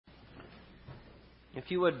If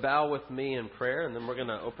you would bow with me in prayer, and then we're going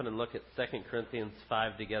to open and look at 2 Corinthians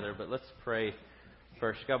 5 together. But let's pray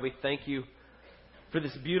first. God, we thank you for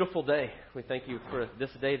this beautiful day. We thank you for this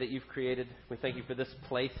day that you've created. We thank you for this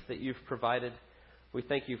place that you've provided. We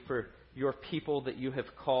thank you for your people that you have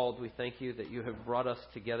called. We thank you that you have brought us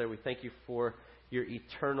together. We thank you for your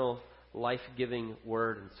eternal, life-giving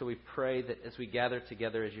word. And so we pray that as we gather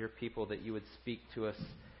together as your people, that you would speak to us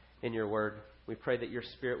in your word. We pray that your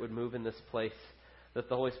Spirit would move in this place, that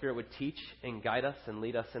the Holy Spirit would teach and guide us and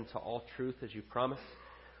lead us into all truth as you promised.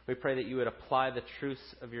 We pray that you would apply the truths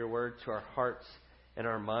of your word to our hearts and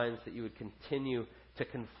our minds, that you would continue to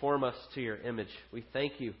conform us to your image. We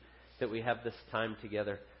thank you that we have this time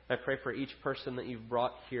together. I pray for each person that you've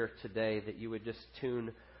brought here today, that you would just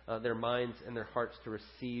tune their minds and their hearts to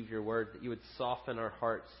receive your word, that you would soften our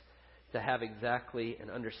hearts to have exactly and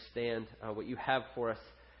understand what you have for us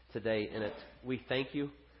today in it. We thank you.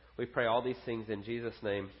 We pray all these things in Jesus'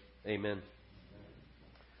 name. Amen.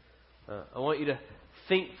 I want you to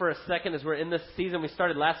think for a second as we're in this season. We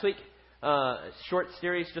started last week, a short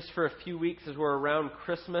series just for a few weeks as we're around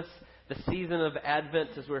Christmas, the season of Advent,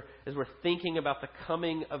 as we're thinking about the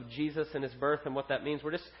coming of Jesus and his birth and what that means.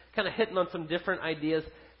 We're just kind of hitting on some different ideas,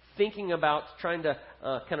 thinking about trying to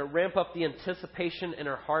kind of ramp up the anticipation in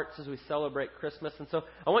our hearts as we celebrate Christmas. And so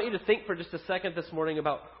I want you to think for just a second this morning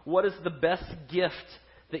about what is the best gift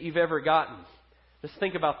that you've ever gotten. Just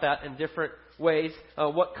think about that in different ways.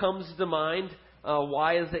 What comes to mind?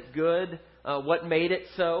 Why is it good? What made it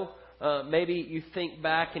so? Maybe you think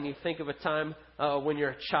back and you think of a time when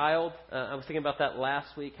you're a child. I was thinking about that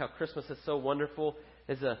last week, how Christmas is so wonderful.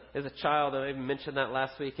 As a child, I even mentioned that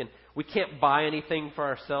last week, and we can't buy anything for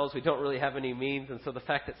ourselves. We don't really have any means, and so the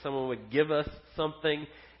fact that someone would give us something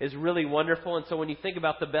is really wonderful. And so when you think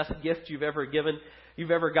about the best gift you've ever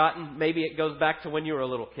gotten, maybe it goes back to when you were a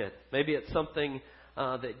little kid. Maybe it's something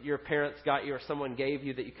that your parents got you or someone gave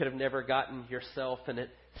you that you could have never gotten yourself, and it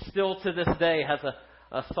still to this day has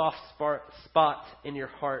a soft spot in your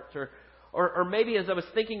heart. Or maybe as I was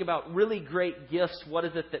thinking about really great gifts, what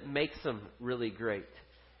is it that makes them really great?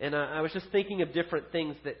 And I was just thinking of different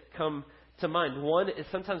things that come to mind. One is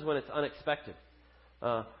sometimes when it's unexpected,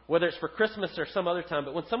 whether it's for Christmas or some other time,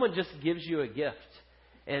 but when someone just gives you a gift,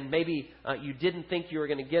 and maybe you didn't think you were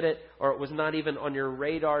going to get it, or it was not even on your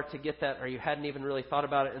radar to get that, or you hadn't even really thought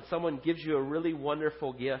about it, and someone gives you a really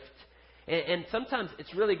wonderful gift. And sometimes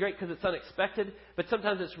it's really great because it's unexpected, but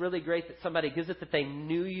sometimes it's really great that somebody gives it that they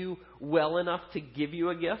knew you well enough to give you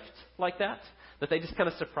a gift like that they just kind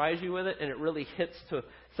of surprise you with it, and it really hits to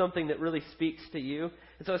something that really speaks to you.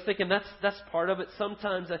 And so I was thinking that's part of it.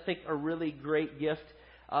 Sometimes I think a really great gift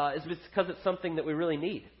is because it's something that we really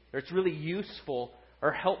need, or it's really useful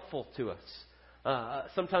or helpful to us.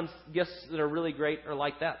 Sometimes gifts that are really great are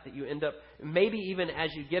like that you end up, maybe even as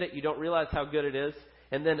you get it, you don't realize how good it is.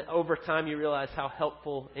 And then over time, you realize how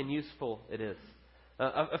helpful and useful it is.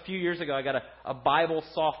 A few years ago, I got a Bible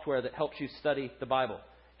software that helps you study the Bible.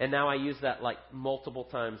 And now I use that like multiple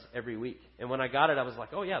times every week. And when I got it, I was like,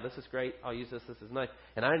 oh yeah, this is great. I'll use this. This is nice.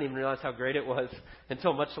 And I didn't even realize how great it was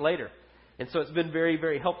until much later. And so it's been very,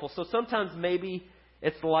 very helpful. So sometimes maybe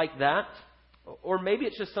it's like that. Or maybe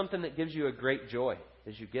it's just something that gives you a great joy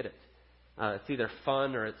as you get it. It's either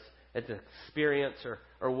fun or it's an experience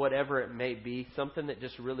or whatever it may be. Something that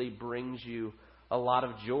just really brings you a lot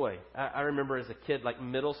of joy. I remember as a kid, like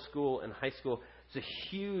middle school and high school, I was a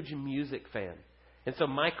huge music fan. And so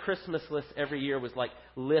my Christmas list every year was like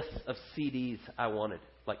lists of CDs I wanted,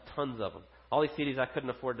 like tons of them. All these CDs I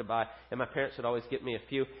couldn't afford to buy, and my parents would always get me a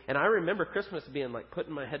few. And I remember Christmas being like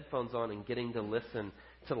putting my headphones on and getting to listen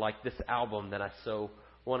to like this album that I so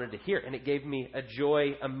wanted to hear. And it gave me a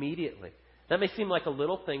joy immediately. That may seem like a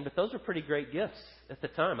little thing, but those are pretty great gifts at the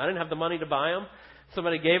time. I didn't have the money to buy them.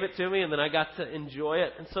 Somebody gave it to me, and then I got to enjoy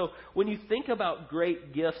it. And so when you think about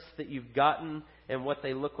great gifts that you've gotten and what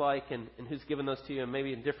they look like and who's given those to you and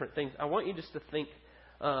maybe in different things, I want you just to think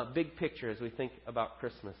big picture as we think about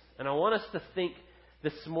Christmas. And I want us to think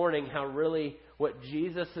this morning how really what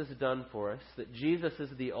Jesus has done for us, that Jesus is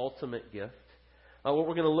the ultimate gift. What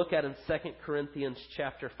we're going to look at in 2 Corinthians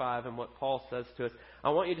chapter 5 and what Paul says to us,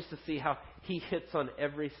 I want you just to see how he hits on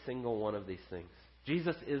every single one of these things.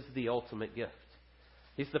 Jesus is the ultimate gift.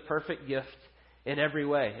 He's the perfect gift in every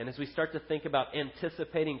way. And as we start to think about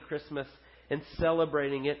anticipating Christmas and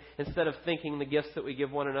celebrating it, instead of thinking the gifts that we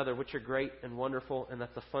give one another, which are great and wonderful, and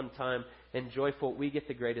that's a fun time and joyful, we get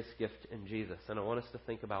the greatest gift in Jesus. And I want us to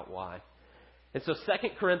think about why. And so 2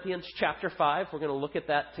 Corinthians chapter 5, we're going to look at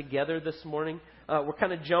that together this morning. We're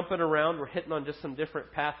kind of jumping around. We're hitting on just some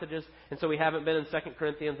different passages. And so we haven't been in 2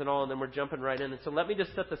 Corinthians and all, and then we're jumping right in. And so let me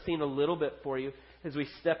just set the scene a little bit for you as we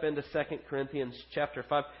step into 2 Corinthians chapter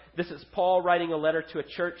 5. This is Paul writing a letter to a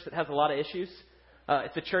church that has a lot of issues.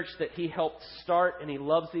 It's a church that he helped start, and he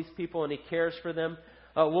loves these people, and he cares for them.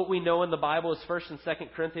 What we know in the Bible is 1 and 2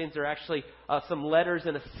 Corinthians are actually some letters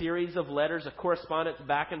in a series of letters, a correspondence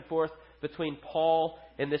back and forth between Paul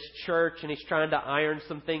and this church, and he's trying to iron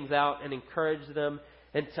some things out and encourage them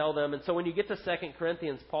and tell them. And so when you get to 2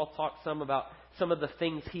 Corinthians, Paul talks some about some of the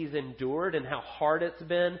things he's endured and how hard it's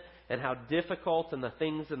been and how difficult, and the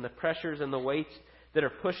things and the pressures and the weights that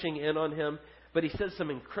are pushing in on him. But he says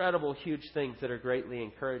some incredible, huge things that are greatly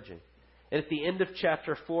encouraging. And at the end of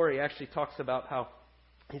chapter 4, he actually talks about how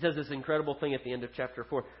he says this incredible thing at the end of chapter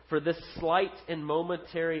 4. For this slight and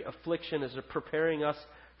momentary affliction is preparing us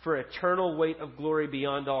for eternal weight of glory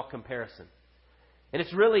beyond all comparison. And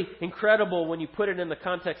it's really incredible when you put it in the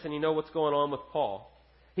context and you know what's going on with Paul.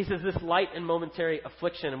 He says this light and momentary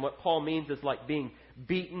affliction, and what Paul means is like being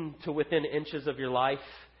beaten to within inches of your life,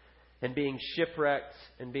 and being shipwrecked,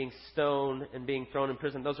 and being stoned, and being thrown in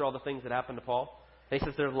prison. Those are all the things that happened to Paul. And he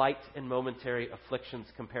says they're light and momentary afflictions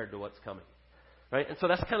compared to what's coming. Right? And so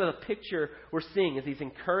that's kind of the picture we're seeing as he's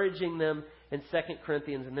encouraging them in 2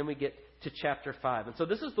 Corinthians, and then we get to chapter 5. And so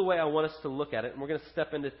this is the way I want us to look at it, and we're going to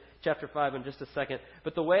step into chapter 5 in just a second.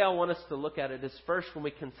 But the way I want us to look at it is first, when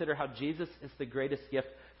we consider how Jesus is the greatest gift,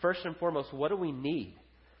 first and foremost, what do we need?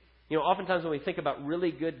 You know, oftentimes when we think about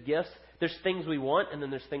really good gifts, there's things we want and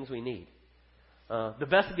then there's things we need. The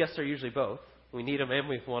best gifts are usually both. We need them and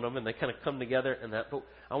we want them, and they kind of come together in that. But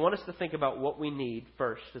I want us to think about what we need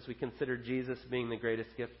first as we consider Jesus being the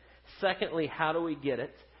greatest gift. Secondly, how do we get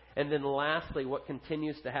it? And then lastly, what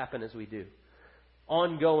continues to happen as we do.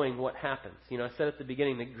 Ongoing, what happens. You know, I said at the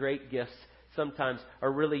beginning that great gifts sometimes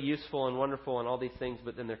are really useful and wonderful and all these things,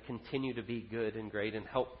 but then they continue to be good and great and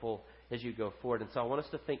helpful as you go forward. And so I want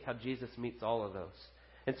us to think how Jesus meets all of those.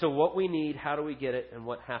 And so what we need, how do we get it, and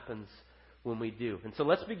what happens when we do. And so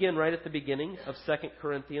let's begin right at the beginning of 2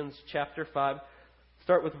 Corinthians chapter 5.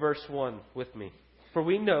 Start with verse 1 with me. For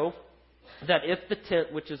we know that if the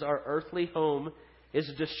tent, which is our earthly home, is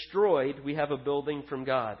destroyed, we have a building from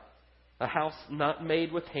God, a house not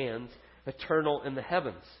made with hands, eternal in the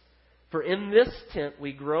heavens. For in this tent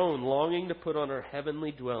we groan, longing to put on our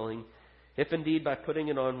heavenly dwelling, if indeed by putting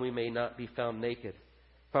it on we may not be found naked.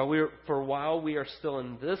 For while we are still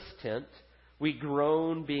in this tent, we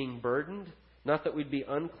groan, being burdened, not that we'd be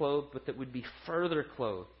unclothed, but that we'd be further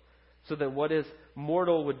clothed, so that what is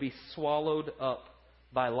mortal would be swallowed up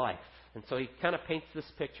by life. And so he kind of paints this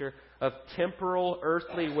picture of temporal,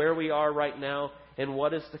 earthly, where we are right now, and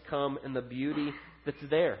what is to come, and the beauty that's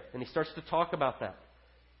there. And he starts to talk about that.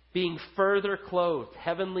 Being further clothed,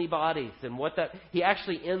 heavenly bodies, and what that... He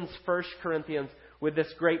actually ends 1 Corinthians with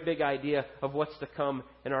this great big idea of what's to come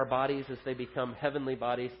in our bodies as they become heavenly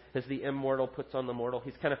bodies, as the immortal puts on the mortal.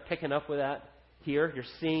 He's kind of picking up with that here. You're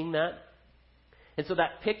seeing that. And so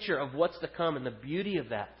that picture of what's to come and the beauty of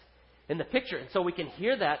that in the picture. And so we can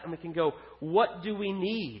hear that and we can go, what do we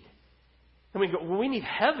need? And we go, well, we need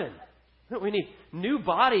heaven. We need new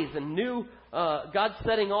bodies and new, God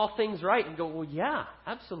setting all things right. And go, well, yeah,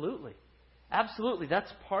 absolutely. Absolutely.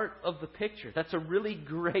 That's part of the picture. That's a really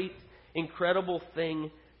great, incredible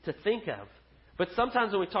thing to think of. But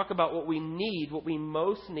sometimes when we talk about what we need, what we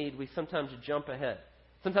most need, we sometimes jump ahead.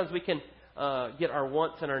 Sometimes we can get our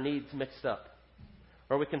wants and our needs mixed up.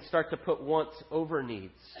 Or we can start to put wants over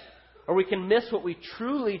needs. Or we can miss what we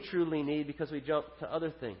truly, truly need because we jump to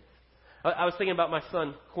other things. I was thinking about my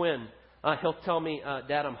son, Quinn. He'll tell me,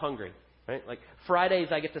 Dad, I'm hungry. Right? Like Fridays,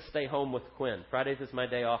 I get to stay home with Quinn. Fridays is my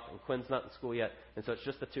day off, and Quinn's not in school yet. And so it's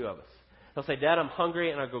just the two of us. He'll say, Dad, I'm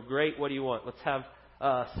hungry. And I'll go, great, what do you want? Let's have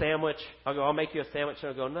a sandwich. I'll go, I'll make you a sandwich. And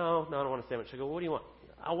I'll go, no, I don't want a sandwich. I go, what do you want?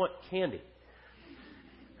 I want candy.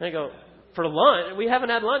 And I go, for lunch? We haven't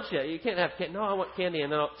had lunch yet. You can't have candy. No, I want candy.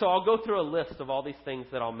 And then I'll go through a list of all these things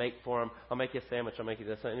that I'll make for him. I'll make you a sandwich. I'll make you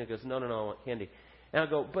this. And he goes, no, I want candy. And I'll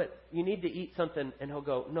go, but you need to eat something. And he'll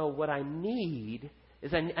go, no, what I need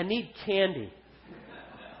is I need candy.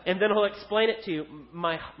 And then he'll explain it to you.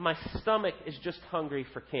 My stomach is just hungry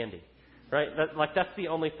for candy. Right? That's the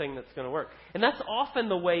only thing that's going to work. And that's often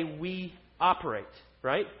the way we operate.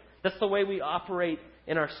 Right? That's the way we operate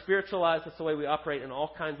in our spiritual lives. That's the way we operate in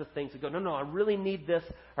all kinds of things. We go, no, I really need this.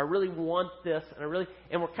 I really want this. And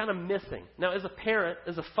we're kind of missing. Now, as a parent,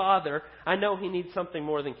 as a father, I know he needs something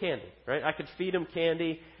more than candy. Right? I could feed him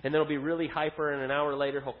candy, and then he'll be really hyper, and an hour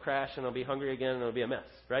later he'll crash, and he'll be hungry again, and it'll be a mess.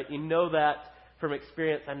 Right? You know that from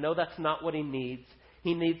experience, I know that's not what he needs.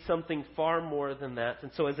 He needs something far more than that.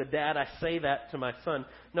 And so as a dad, I say that to my son.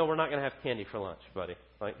 No, we're not going to have candy for lunch, buddy.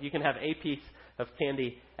 Like, you can have a piece of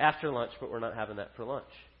candy after lunch, but we're not having that for lunch.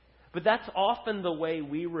 But that's often the way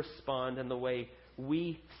we respond and the way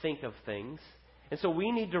we think of things. And so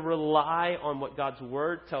we need to rely on what God's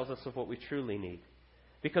Word tells us of what we truly need.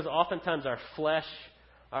 Because oftentimes our flesh,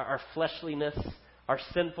 our fleshliness, our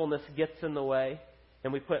sinfulness gets in the way,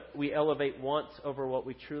 and we elevate wants over what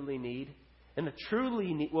we truly need. And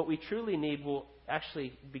what we truly need will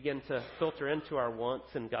actually begin to filter into our wants,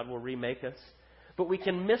 and God will remake us. But we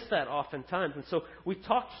can miss that oftentimes. And so we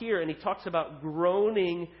talk here, and he talks about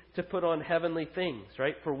groaning to put on heavenly things,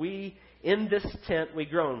 right? For we, in this tent, we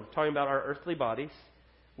groan, talking about our earthly bodies.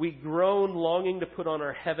 We groan longing to put on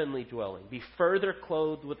our heavenly dwelling, be further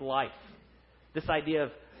clothed with life. This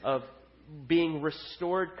idea of being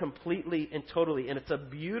restored completely and totally. And it's a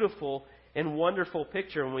beautiful and wonderful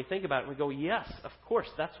picture when we think about it. We go, yes, of course,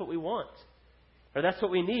 that's what we want. Or that's what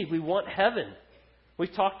we need. We want heaven. We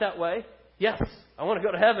talk that way. Yes, I want to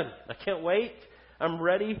go to heaven. I can't wait. I'm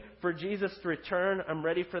ready for Jesus to return. I'm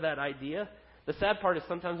ready for that idea. The sad part is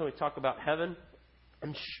sometimes when we talk about heaven,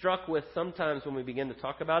 I'm struck with sometimes when we begin to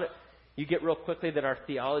talk about it, you get real quickly that our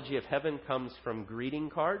theology of heaven comes from greeting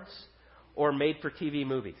cards or made-for-TV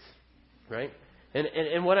movies, right?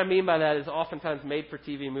 And what I mean by that is oftentimes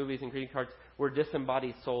made-for-TV movies and greeting cards were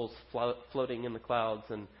disembodied souls floating in the clouds,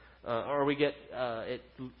 and or we get it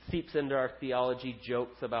seeps into our theology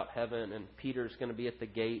jokes about heaven, and Peter's going to be at the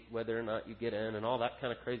gate whether or not you get in, and all that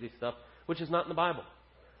kind of crazy stuff, which is not in the Bible.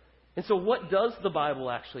 And so what does the Bible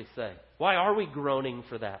actually say? Why are we groaning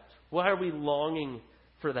for that? Why are we longing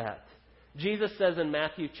for that? Jesus says in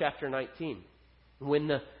Matthew chapter 19,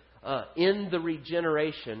 in the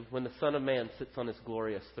regeneration, when the Son of Man sits on his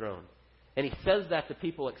glorious throne. And he says that to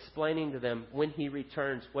people, explaining to them when he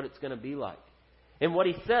returns what it's going to be like. And what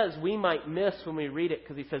he says we might miss when we read it,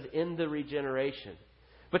 because he says in the regeneration.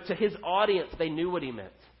 But to his audience, they knew what he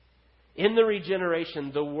meant. In the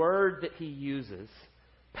regeneration, the word that he uses,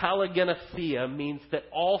 Palagenesia, means that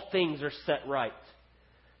all things are set right.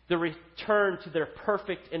 The return to their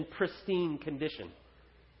perfect and pristine condition.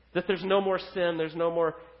 That there's no more sin, there's no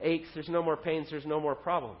more aches, there's no more pains, there's no more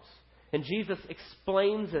problems. And Jesus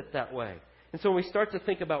explains it that way. And so when we start to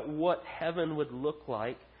think about what heaven would look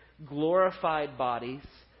like, glorified bodies,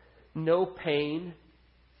 no pain,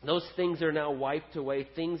 those things are now wiped away,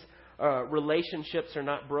 relationships are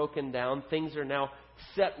not broken down, things are now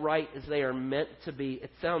set right as they are meant to be.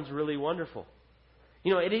 It sounds really wonderful.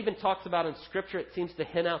 You know, it even talks about in Scripture, it seems to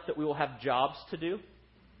hint out that we will have jobs to do.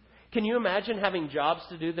 Can you imagine having jobs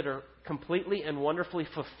to do that are completely and wonderfully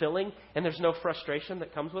fulfilling and there's no frustration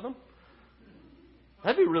that comes with them?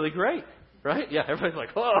 That'd be really great, right? Yeah, everybody's like,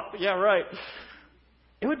 oh, yeah, right.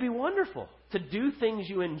 It would be wonderful to do things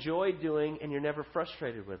you enjoy doing and you're never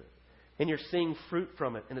frustrated with it. And you're seeing fruit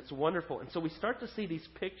from it, and it's wonderful. And so we start to see these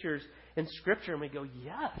pictures in Scripture and we go,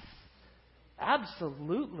 yes,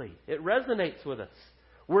 absolutely. It resonates with us.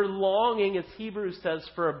 We're longing, as Hebrews says,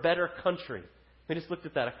 for a better country. We just looked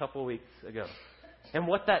at that a couple of weeks ago. And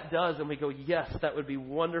what that does, and we go, yes, that would be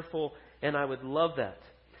wonderful, and I would love that.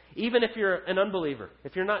 Even if you're an unbeliever,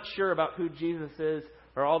 if you're not sure about who Jesus is,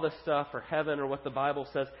 or all this stuff, or heaven, or what the Bible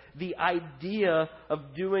says, the idea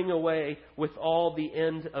of doing away with all the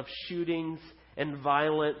end of shootings and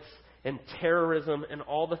violence and terrorism and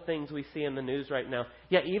all the things we see in the news right now.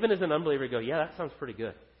 Yeah, even as an unbeliever, you go, yeah, that sounds pretty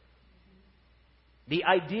good. The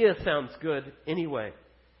idea sounds good anyway.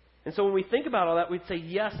 And so when we think about all that, we'd say,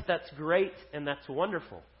 yes, that's great and that's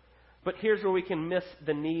wonderful. But here's where we can miss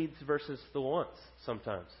the needs versus the wants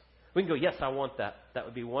sometimes. We can go, yes, I want that. That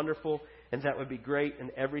would be wonderful and that would be great and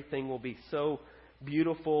everything will be so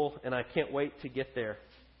beautiful and I can't wait to get there.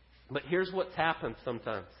 But here's what's happened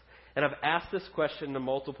sometimes. And I've asked this question to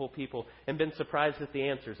multiple people and been surprised at the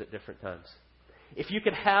answers at different times. If you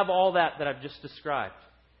could have all that I've just described,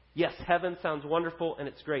 yes, heaven sounds wonderful and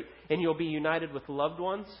it's great. And you'll be united with loved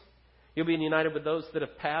ones. You'll be united with those that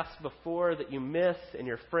have passed before that you miss and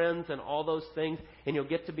your friends and all those things. And you'll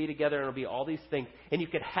get to be together and it'll be all these things. And you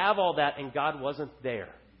could have all that and God wasn't there.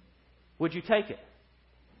 Would you take it?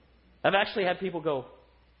 I've actually had people go,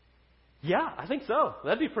 yeah, I think so.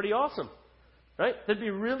 That'd be pretty awesome. Right? That'd be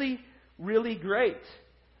really, really great.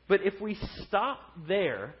 But if we stop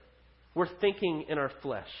there, we're thinking in our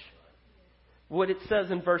flesh. What it says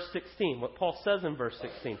in verse 16, what Paul says in verse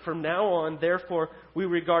 16. From now on, therefore, we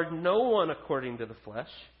regard no one according to the flesh.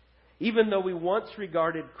 Even though we once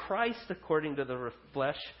regarded Christ according to the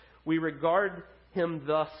flesh, we regard him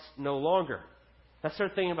thus no longer. I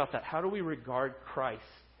started thinking about that. How do we regard Christ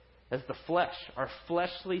as the flesh, our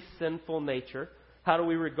fleshly sinful nature. How do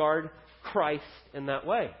we regard Christ in that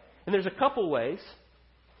way? And there's a couple ways.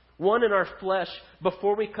 One, in our flesh,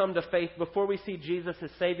 before we come to faith, before we see Jesus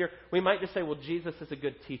as Savior, we might just say, well, Jesus is a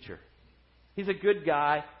good teacher. He's a good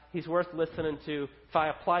guy. He's worth listening to. If I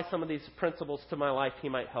apply some of these principles to my life, He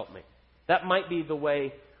might help me. That might be the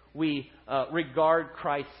way we regard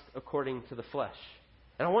Christ according to the flesh.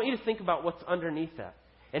 And I want you to think about what's underneath that.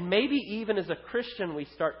 And maybe even as a Christian, we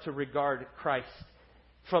start to regard Christ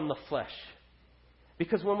from the flesh.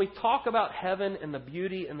 Because when we talk about heaven and the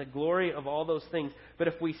beauty and the glory of all those things, but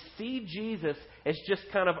if we see Jesus as just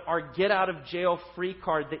kind of our get-out-of-jail-free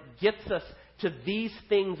card that gets us to these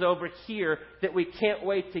things over here that we can't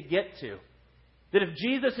wait to get to, that if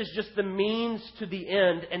Jesus is just the means to the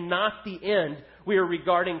end and not the end, we are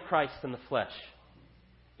regarding Christ in the flesh.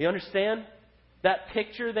 You understand that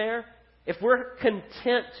picture there? If we're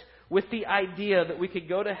content with the idea that we could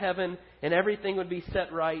go to heaven and everything would be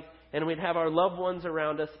set right and we'd have our loved ones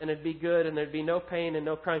around us and it'd be good and there'd be no pain and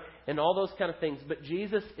no crying and all those kind of things, but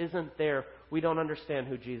Jesus isn't there, we don't understand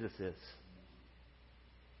who Jesus is.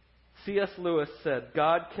 C.S. Lewis said,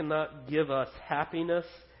 God cannot give us happiness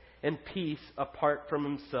and peace apart from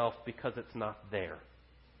Himself because it's not there.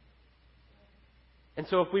 And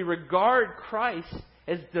so if we regard Christ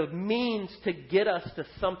as the means to get us to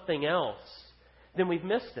something else, then we've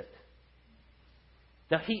missed it.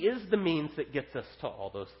 Now, He is the means that gets us to all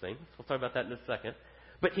those things. We'll talk about that in a second.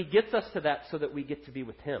 But He gets us to that so that we get to be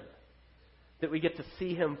with Him. That we get to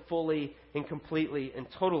see Him fully and completely and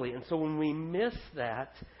totally. And so when we miss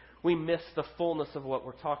that, we miss the fullness of what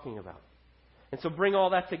we're talking about. And so bring all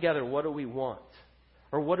that together. What do we want?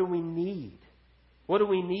 Or what do we need? What do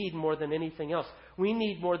we need more than anything else? We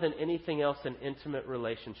need more than anything else an intimate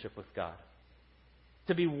relationship with God.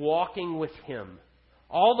 To be walking with Him.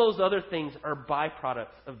 All those other things are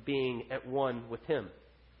byproducts of being at one with Him.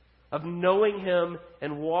 Of knowing Him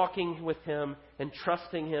and walking with Him and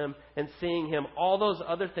trusting Him and seeing Him. All those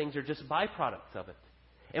other things are just byproducts of it.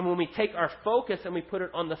 And when we take our focus and we put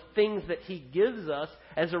it on the things that He gives us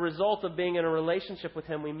as a result of being in a relationship with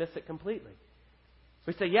Him, we miss it completely.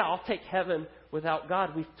 We say, yeah, I'll take heaven without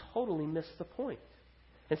God. We've totally missed the point.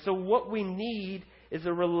 And so what we need is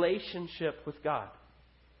a relationship with God.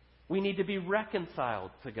 We need to be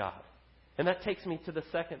reconciled to God. And that takes me to the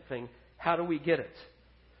second thing. How do we get it?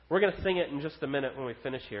 We're going to sing it in just a minute when we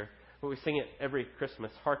finish here. But we sing it every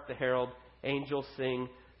Christmas. Hark the herald, angels sing,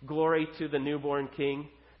 glory to the newborn King,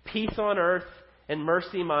 peace on earth and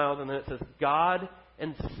mercy mild. And then it says, God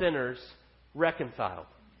and sinners reconciled.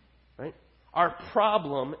 Right? Our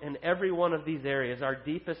problem in every one of these areas, our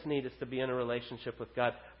deepest need is to be in a relationship with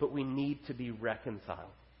God, but we need to be reconciled.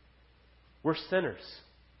 We're sinners.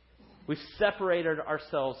 We've separated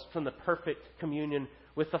ourselves from the perfect communion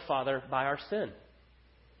with the Father by our sin.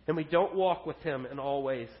 And we don't walk with Him in all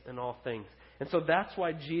ways and all things. And so that's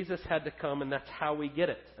why Jesus had to come, and that's how we get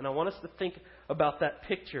it. And I want us to think about that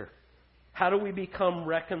picture. How do we become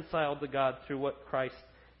reconciled to God through what Christ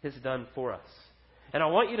has done for us? And I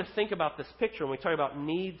want you to think about this picture when we talk about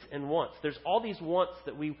needs and wants. There's all these wants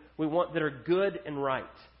that we want that are good and right.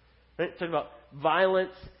 Right? Talk about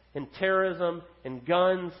violence and terrorism and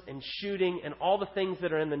guns and shooting and all the things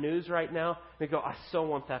that are in the news right now. We go, I so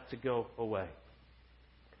want that to go away.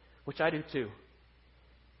 Which I do too.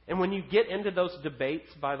 And when you get into those debates,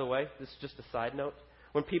 by the way, this is just a side note,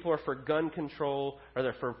 when people are for gun control or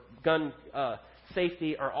they're for gun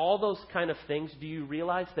safety or all those kind of things, do you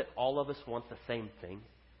realize that all of us want the same thing?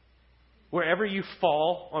 Wherever you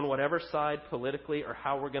fall on whatever side politically or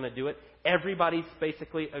how we're going to do it, everybody's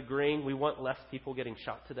basically agreeing we want less people getting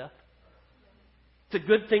shot to death. It's a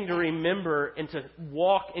good thing to remember and to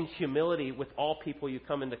walk in humility with all people you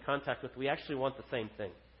come into contact with. We actually want the same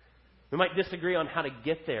thing. We might disagree on how to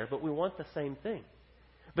get there, but we want the same thing.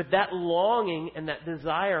 But that longing and that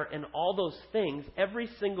desire and all those things, every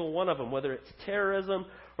single one of them, whether it's terrorism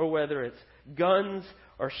or whether it's guns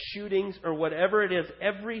or shootings or whatever it is,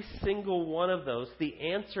 every single one of those, the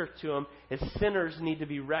answer to them is sinners need to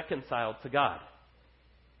be reconciled to God.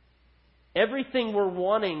 Everything we're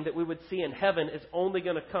wanting that we would see in heaven is only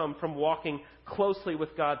going to come from walking closely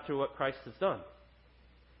with God through what Christ has done.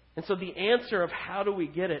 And so the answer of how do we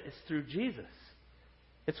get it is through Jesus.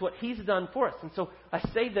 It's what He's done for us. And so I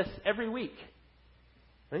say this every week.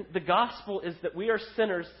 Right? The gospel is that we are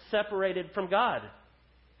sinners separated from God.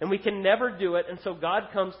 And we can never do it. And so God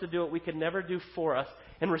comes to do what we could never do for us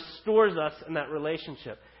and restores us in that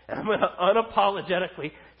relationship. And I'm going to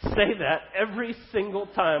unapologetically say that every single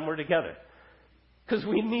time we're together. Because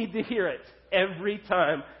we need to hear it every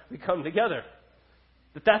time we come together.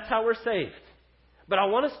 That that's how we're saved. But I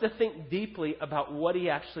want us to think deeply about what He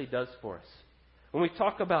actually does for us. When we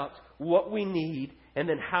talk about what we need and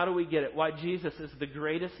then how do we get it, why Jesus is the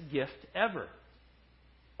greatest gift ever.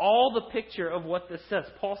 All the picture of what this says.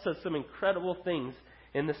 Paul says some incredible things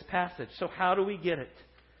in this passage. So how do we get it?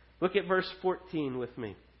 Look at verse 14 with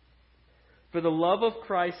me. For the love of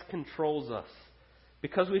Christ controls us,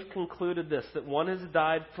 because we've concluded this, that one has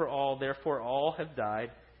died for all, therefore all have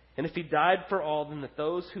died. And if He died for all, then that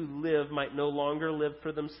those who live might no longer live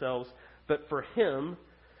for themselves, but for Him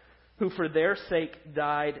who for their sake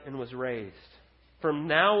died and was raised. From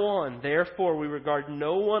now on, therefore, we regard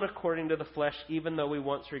no one according to the flesh, even though we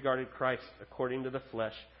once regarded Christ according to the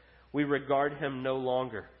flesh. We regard Him no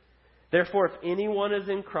longer. Therefore, if anyone is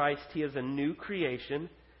in Christ, he is a new creation.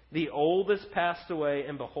 The old has passed away,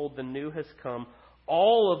 and behold, the new has come.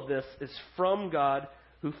 All of this is from God,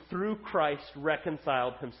 who through Christ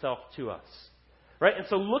reconciled Himself to us. Right? And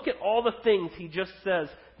so look at all the things he just says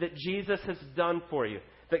that Jesus has done for you,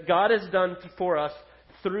 that God has done for us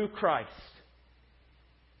through Christ.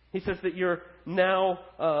 He says that you're now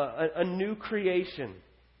a new creation.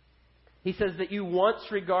 He says that you once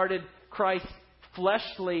regarded Christ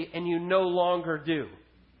fleshly and you no longer do.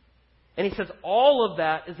 And he says all of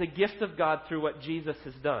that is a gift of God through what Jesus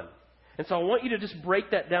has done. And so I want you to just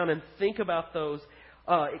break that down and think about those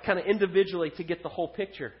kind of individually to get the whole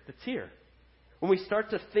picture that's here. When we start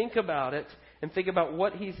to think about it and think about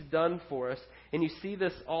what He's done for us, and you see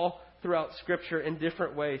this all throughout Scripture in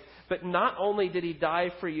different ways. But not only did He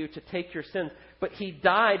die for you to take your sins, but He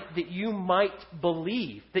died that you might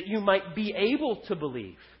believe, that you might be able to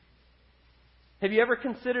believe. Have you ever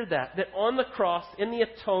considered that? That on the cross, in the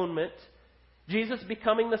atonement, Jesus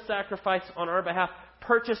becoming the sacrifice on our behalf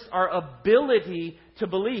purchased our ability to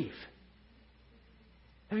believe.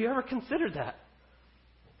 Have you ever considered that?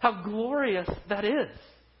 How glorious that is.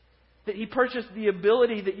 That He purchased the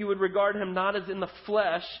ability that you would regard Him not as in the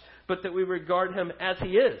flesh, but that we regard Him as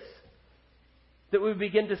He is. That we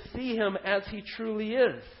begin to see Him as He truly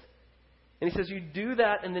is. And He says you do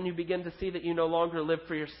that, and then you begin to see that you no longer live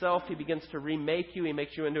for yourself. He begins to remake you. He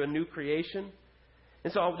makes you into a new creation.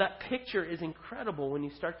 And so that picture is incredible when you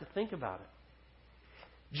start to think about it.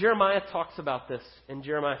 Jeremiah talks about this in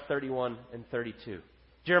Jeremiah 31 and 32.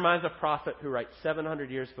 Jeremiah is a prophet who writes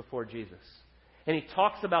 700 years before Jesus. And he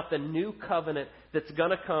talks about the new covenant that's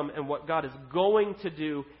going to come and what God is going to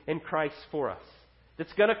do in Christ for us.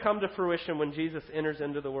 That's going to come to fruition when Jesus enters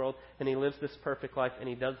into the world and He lives this perfect life and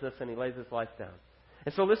He does this and He lays His life down.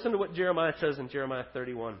 And so listen to what Jeremiah says in Jeremiah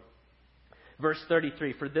 31. Verse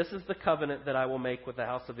 33, For this is the covenant that I will make with the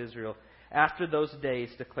house of Israel after those days,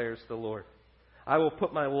 declares the Lord. I will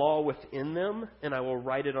put my law within them, and I will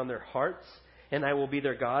write it on their hearts, and I will be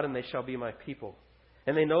their God, and they shall be my people.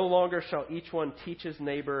 And they no longer shall each one teach his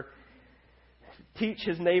neighbor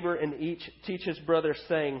and each teach his brother,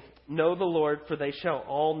 saying, Know the Lord, for they shall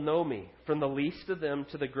all know me, from the least of them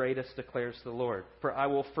to the greatest, declares the Lord. For I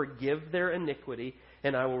will forgive their iniquity,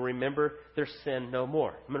 and I will remember their sin no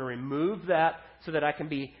more. I'm going to remove that so that I can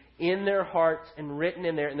be in their hearts and written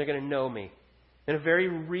in there, and they're going to know me. In a very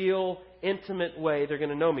real, intimate way, they're going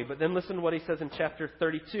to know me. But then listen to what He says in chapter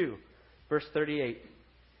 32, verse 38.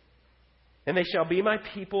 And they shall be my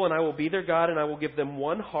people, and I will be their God, and I will give them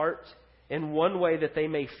one heart and one way, that they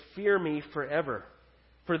may fear me forever,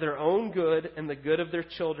 for their own good and the good of their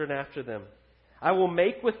children after them. I will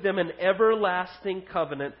make with them an everlasting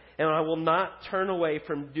covenant, and I will not turn away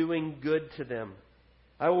from doing good to them.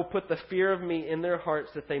 I will put the fear of me in their hearts,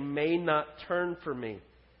 that they may not turn from me.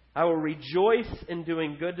 I will rejoice in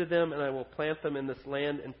doing good to them, and I will plant them in this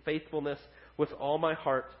land in faithfulness with all my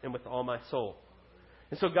heart and with all my soul.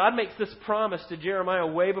 And so God makes this promise to Jeremiah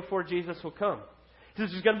way before Jesus will come. He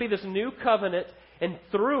says there's going to be this new covenant, and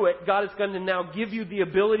through it, God is going to now give you the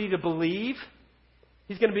ability to believe.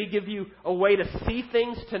 He's going to give you a way to see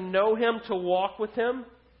things, to know Him, to walk with Him.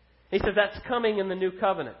 He says that's coming in the new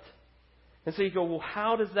covenant. And so you go, well,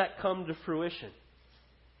 how does that come to fruition?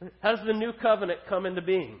 How does the new covenant come into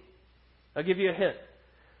being? I'll give you a hint.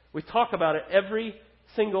 We talk about it every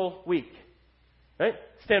single week. Right?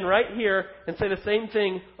 Stand right here and say the same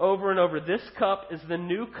thing over and over. This cup is the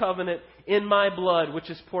new covenant in my blood, which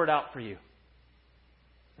is poured out for you.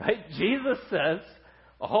 Right? Jesus says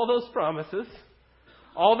all those promises,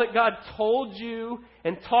 all that God told you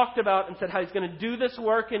and talked about and said how He's going to do this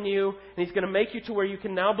work in you, and He's going to make you to where you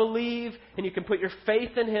can now believe and you can put your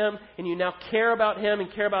faith in Him, and you now care about Him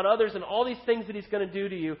and care about others, and all these things that He's going to do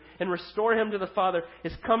to you and restore Him to the Father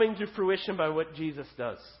is coming to fruition by what Jesus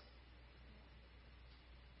does.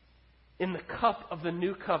 In the cup of the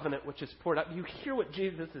new covenant which is poured out. You hear what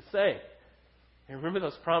Jesus is saying. And remember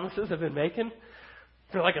those promises I've been making?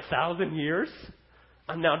 for like 1,000 years,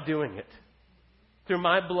 I'm now doing it. Through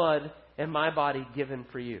my blood and my body given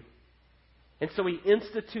for you. And so he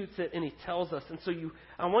institutes it and he tells us. And so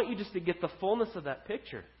I want you just to get the fullness of that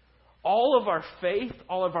picture. All of our faith,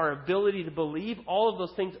 all of our ability to believe, all of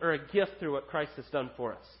those things are a gift through what Christ has done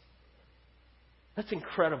for us. That's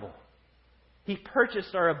incredible. He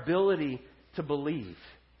purchased our ability to believe.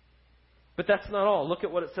 But that's not all. Look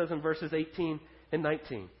at what it says in verses 18 and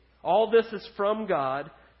 19. All this is from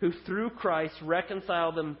God, who through Christ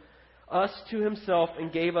reconciled us to himself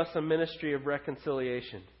and gave us a ministry of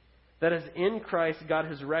reconciliation. That is, in Christ, God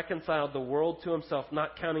has reconciled the world to himself,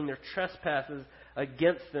 not counting their trespasses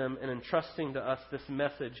against them and entrusting to us this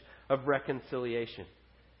message of reconciliation.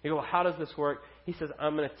 You go, well, how does this work? He says,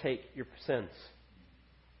 I'm going to take your sins.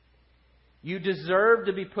 You deserve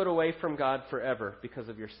to be put away from God forever because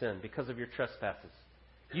of your sin, because of your trespasses.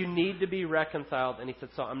 You need to be reconciled. And he said,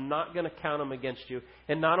 so I'm not going to count them against you.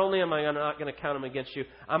 And not only am I not going to count them against you,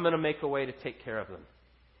 I'm going to make a way to take care of them.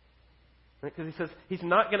 Because he says he's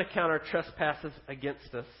not going to count our trespasses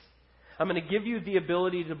against us. I'm going to give you the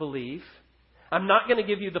ability to believe. I'm not going to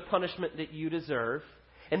give you the punishment that you deserve.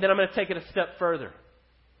 And then I'm going to take it a step further.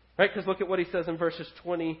 Right? Because look at what he says in verses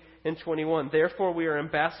 20 and 21. Therefore we are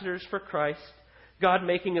ambassadors for Christ, God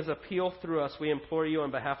making his appeal through us. We implore you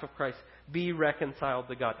on behalf of Christ, be reconciled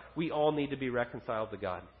to God. We all need to be reconciled to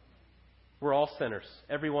God. We're all sinners.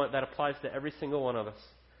 Everyone, that applies to every single one of us.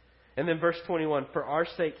 And then verse 21, for our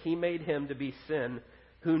sake he made him to be sin,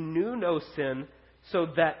 who knew no sin, so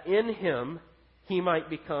that in him we might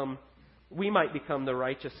become the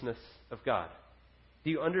righteousness of God.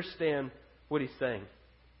 Do you understand what he's saying?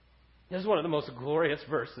 This is one of the most glorious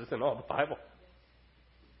verses in all the Bible.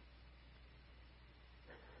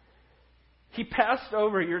 He passed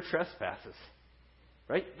over your trespasses.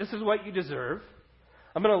 Right? This is what you deserve.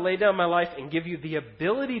 I'm going to lay down my life and give you the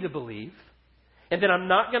ability to believe. And then I'm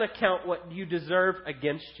not going to count what you deserve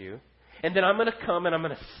against you. And then I'm going to come and I'm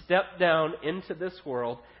going to step down into this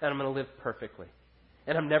world and I'm going to live perfectly.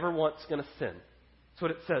 And I'm never once going to sin. That's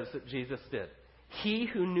what it says that Jesus did. He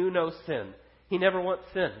who knew no sin, he never once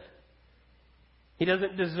sinned. He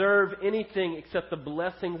doesn't deserve anything except the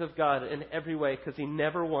blessings of God in every way because he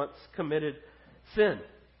never once committed sin.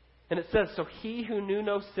 And it says, so he who knew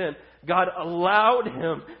no sin, God allowed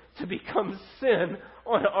him to become sin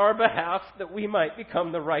on our behalf that we might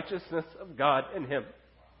become the righteousness of God in him.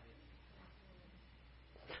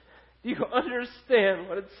 Do you understand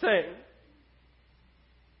what it's saying?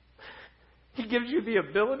 He gives you the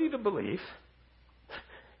ability to believe.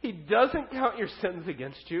 He doesn't count your sins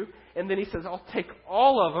against you. And then he says, I'll take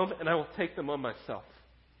all of them and I will take them on myself.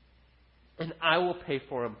 And I will pay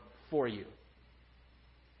for them for you.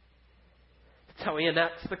 That's how he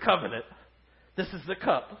enacts the covenant. This is the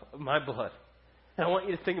cup of my blood. And I want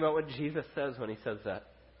you to think about what Jesus says when he says that.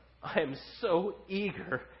 I am so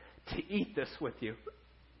eager to eat this with you.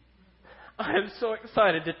 I am so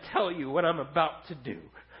excited to tell you what I'm about to do.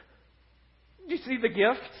 Do you see the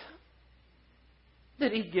gift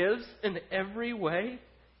that he gives in every way,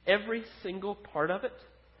 every single part of it?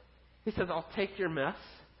 He says, I'll take your mess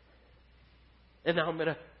and now I'm going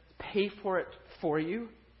to pay for it for you.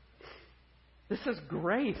 This is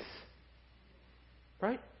grace,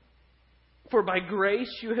 right? For by grace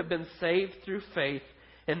you have been saved through faith,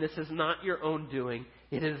 and this is not your own doing.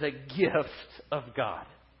 It is a gift of God.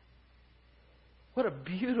 What a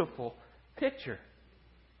beautiful picture.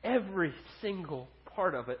 Every single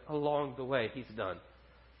part of it along the way he's done.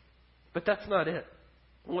 But that's not it.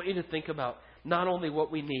 I want you to think about not only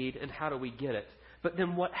what we need and how do we get it, but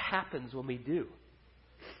then what happens when we do.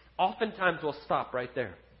 Oftentimes we'll stop right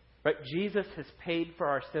there. Right? Jesus has paid for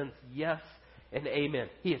our sins, yes and amen.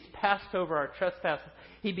 He has passed over our trespasses.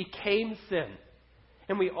 He became sin.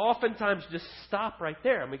 And we oftentimes just stop right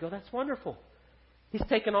there and we go, that's wonderful. He's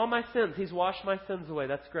taken all my sins. He's washed my sins away.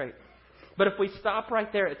 That's great. But if we stop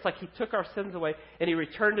right there, it's like he took our sins away and he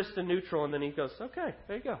returned us to neutral and then he goes, okay,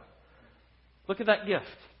 there you go. Look at that gift.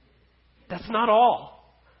 That's not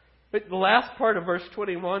all. But the last part of verse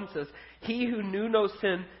 21 says, he who knew no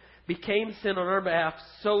sin became sin on our behalf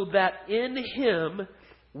so that in him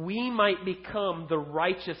we might become the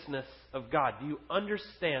righteousness of God. Do you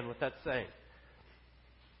understand what that's saying?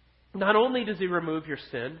 Not only does he remove your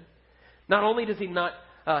sin, not only does he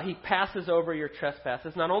he passes over your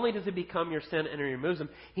trespasses, not only does he become your sin and he removes them,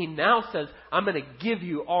 he now says, I'm going to give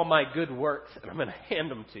you all my good works and I'm going to hand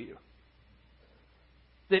them to you.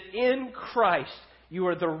 That in Christ you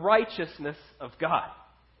are the righteousness of God.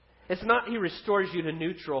 It's not he restores you to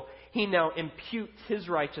neutral. He now imputes his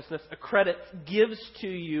righteousness, accredits, gives to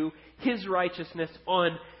you his righteousness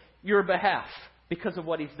on your behalf. because of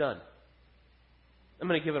what He's done. I'm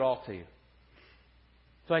going to give it all to you.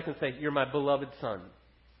 So I can say, you're my beloved Son.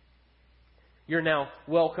 You're now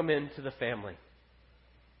welcome into the family.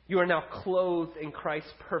 You are now clothed in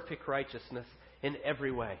Christ's perfect righteousness in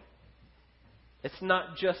every way. It's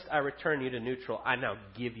not just I return you to neutral. I now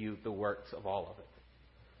give you the works of all of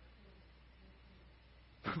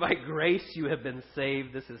it. By grace you have been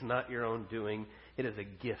saved. This is not your own doing. It is a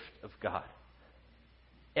gift of God.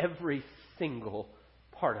 Every single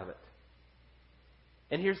part of it.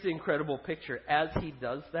 And here's the incredible picture. As He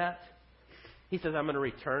does that, He says, I'm going to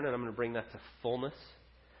return and I'm going to bring that to fullness.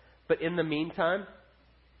 But in the meantime,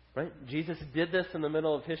 right, Jesus did this in the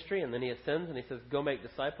middle of history, and then He ascends and He says, go make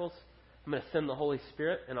disciples. I'm going to send the Holy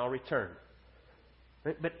Spirit and I'll return.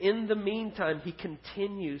 Right? But in the meantime, He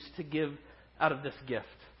continues to give out of this gift.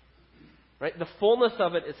 Right? The fullness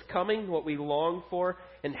of it is coming, what we long for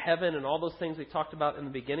in heaven and all those things we talked about in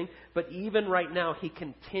the beginning. But even right now, He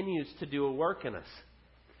continues to do a work in us.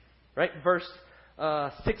 Right? Verse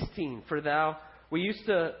 16, we used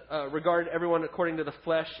to regard everyone according to the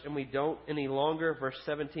flesh, and we don't any longer. Verse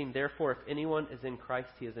 17, therefore, if anyone is in Christ,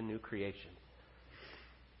 he is a new creation.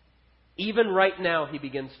 Even right now, He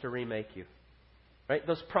begins to remake you. Right?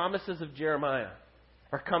 Those promises of Jeremiah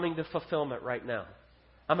are coming to fulfillment right now.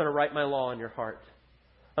 I'm going to write my law in your heart.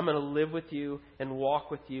 I'm going to live with you and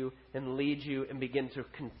walk with you and lead you and begin to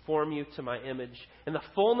conform you to my image. And the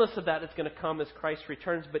fullness of that is going to come as Christ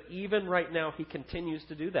returns. But even right now, He continues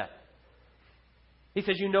to do that. He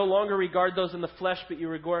says, you no longer regard those in the flesh, but you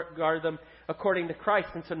regard them according to Christ.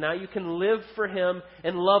 And so now you can live for Him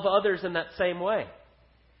and love others in that same way.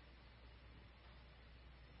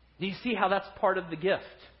 Do you see how that's part of the gift?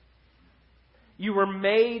 You were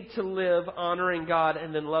made to live honoring God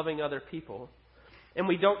and then loving other people. And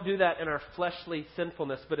we don't do that in our fleshly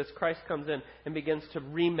sinfulness, but as Christ comes in and begins to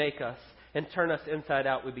remake us and turn us inside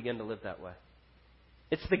out, we begin to live that way.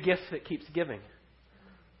 It's the gift that keeps giving.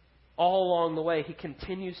 All along the way, He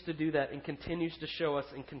continues to do that and continues to show us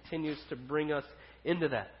and continues to bring us into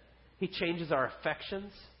that. He changes our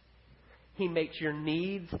affections. He makes your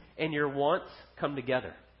needs and your wants come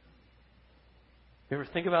together. You ever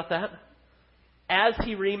think about that? As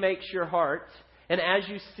He remakes your heart, and as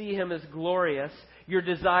you see Him as glorious, your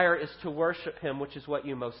desire is to worship Him, which is what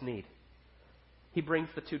you most need. He brings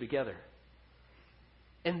the two together.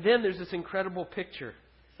 And then there's this incredible picture.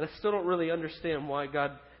 And I still don't really understand why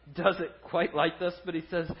God does it quite like this, but He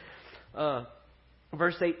says,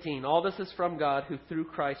 verse 18, all this is from God, who through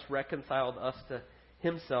Christ reconciled us to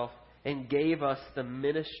Himself and gave us the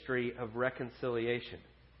ministry of reconciliation.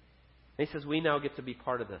 And He says, we now get to be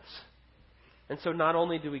part of this. And so not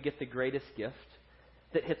only do we get the greatest gift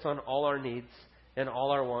that hits on all our needs and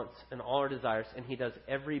all our wants and all our desires, and He does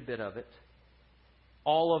every bit of it.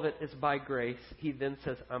 All of it is by grace. He then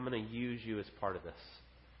says, I'm going to use you as part of this.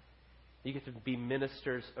 You get to be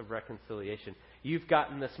ministers of reconciliation. You've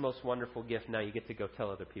gotten this most wonderful gift. Now you get to go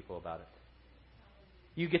tell other people about it.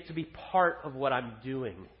 You get to be part of what I'm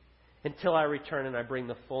doing. Until I return and I bring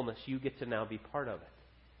the fullness, you get to now be part of it.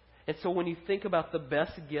 And so when you think about the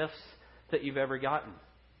best gifts that you've ever gotten,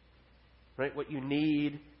 right? What you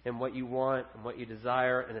need and what you want and what you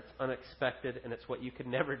desire, and it's unexpected and it's what you could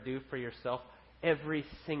never do for yourself. Every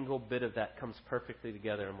single bit of that comes perfectly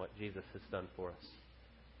together in what Jesus has done for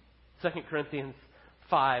us. 2 Corinthians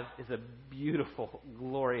 5 is a beautiful,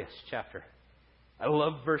 glorious chapter. I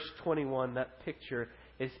love verse 21. That picture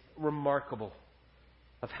is remarkable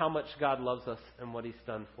of how much God loves us and what He's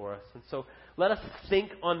done for us. And so let us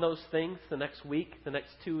think on those things the next week, the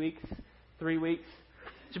next 2 weeks, 3 weeks.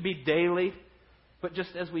 To be daily, but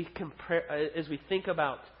just as we think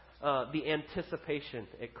about the anticipation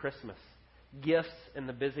at Christmas, gifts and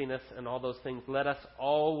the busyness and all those things, let us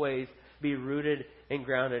always be rooted and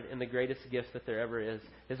grounded in the greatest gift that there ever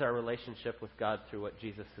is our relationship with God through what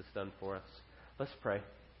Jesus has done for us. Let's pray.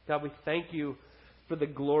 God, we thank You for the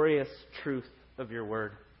glorious truth of Your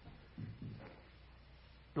word.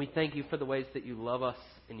 We thank You for the ways that You love us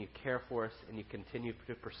and You care for us and You continue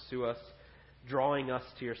to pursue us, drawing us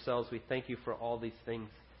to Yourselves. We thank You for all these things.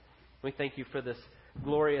 We thank You for this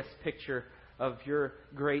glorious picture of Your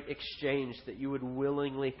great exchange, that You would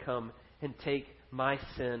willingly come and take my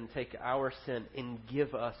sin, take our sin, and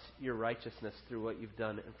give us Your righteousness through what You've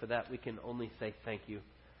done. And for that, we can only say thank You.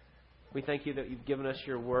 We thank You that You've given us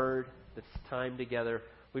Your word, this time together.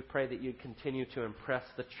 We pray that You'd continue to impress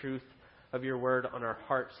the truth of Your word on our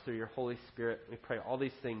hearts through Your Holy Spirit. We pray all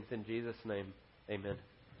these things in Jesus' name. Amen.